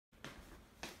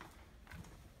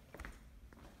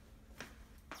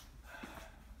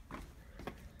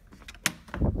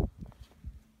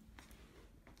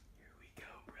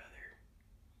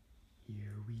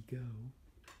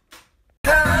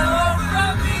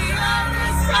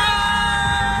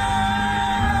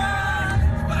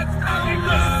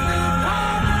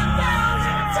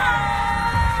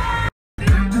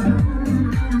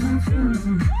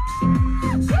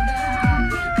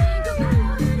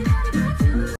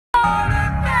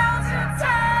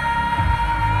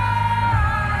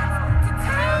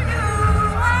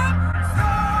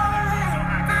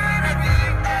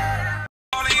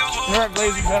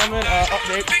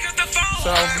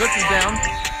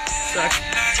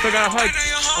Still got a hike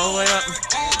all the way up.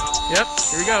 Yep,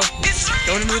 here we go.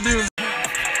 Going into the dune.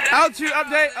 Altitude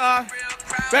update,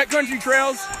 backcountry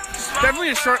trails.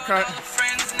 Definitely a shortcut.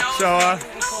 So,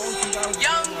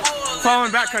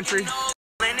 following backcountry.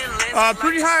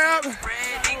 Pretty high up.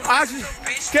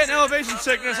 Getting elevation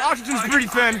sickness. Oxygen's pretty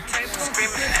thin.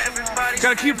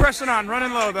 Gotta keep pressing on.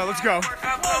 Running low though. Let's go.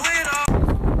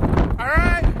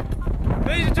 Alright,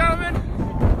 ladies and gentlemen,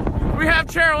 we have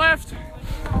chairlift.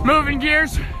 Moving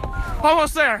gears.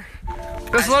 Almost there.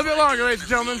 Just a little bit longer, ladies and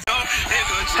gentlemen.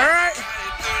 Alright.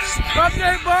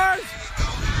 Update, boys.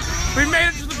 We made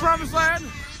it to the promised land.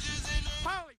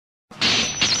 Holy.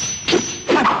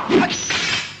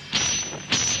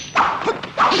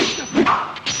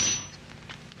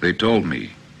 They told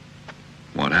me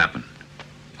what happened.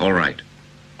 All right.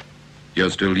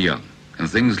 You're still young, and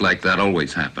things like that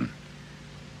always happen.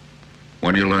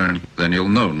 When you learn, then you'll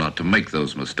know not to make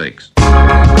those mistakes.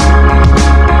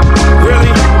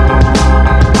 Really?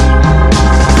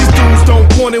 These dudes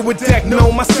don't want it with deck,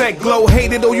 no, my set glow.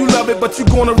 Hate it or you love it, but you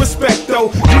gonna respect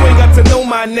though. You ain't got to know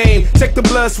my name. Check the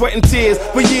blood, sweat, and tears.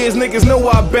 For years, niggas know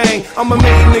I bang. I'm a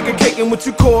main nigga caking what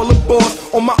you call a boss.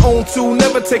 On my own too,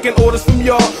 never taking orders from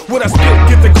y'all. What I spit,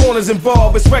 get the corners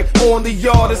involved. It's right on the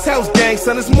yard. This house gang,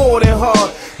 son, it's more than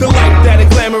hard. The life that a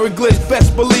glamour and glitch.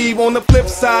 Best believe on the flip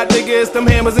side, nigga, it's them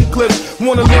hammers and clips.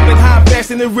 Wanna live in high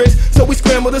fashion and rich, so we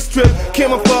scramble the strip.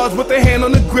 Camouflage with their hand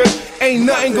on the grip. Ain't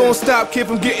nothing gonna stop kid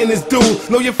from getting this dude.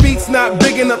 No, your feet's not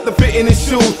big enough to fit in his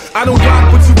shoes. I don't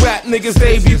rock with you rap niggas,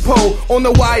 they be po on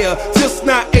the wire, just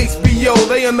not HBO.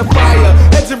 They on the fire,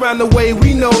 heads around the way.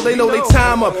 We know they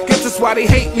time up. Guess that's why they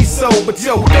hate me so. But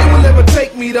yo, they will never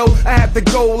take me though. I have to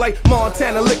go like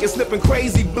Montana, licking, slipping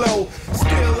crazy blow.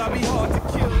 Still, I be hard to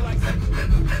kill like.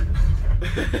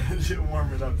 Just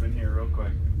warm it up in here real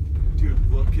quick. Dude,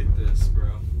 look at this, bro.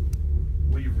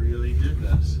 We really did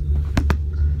this.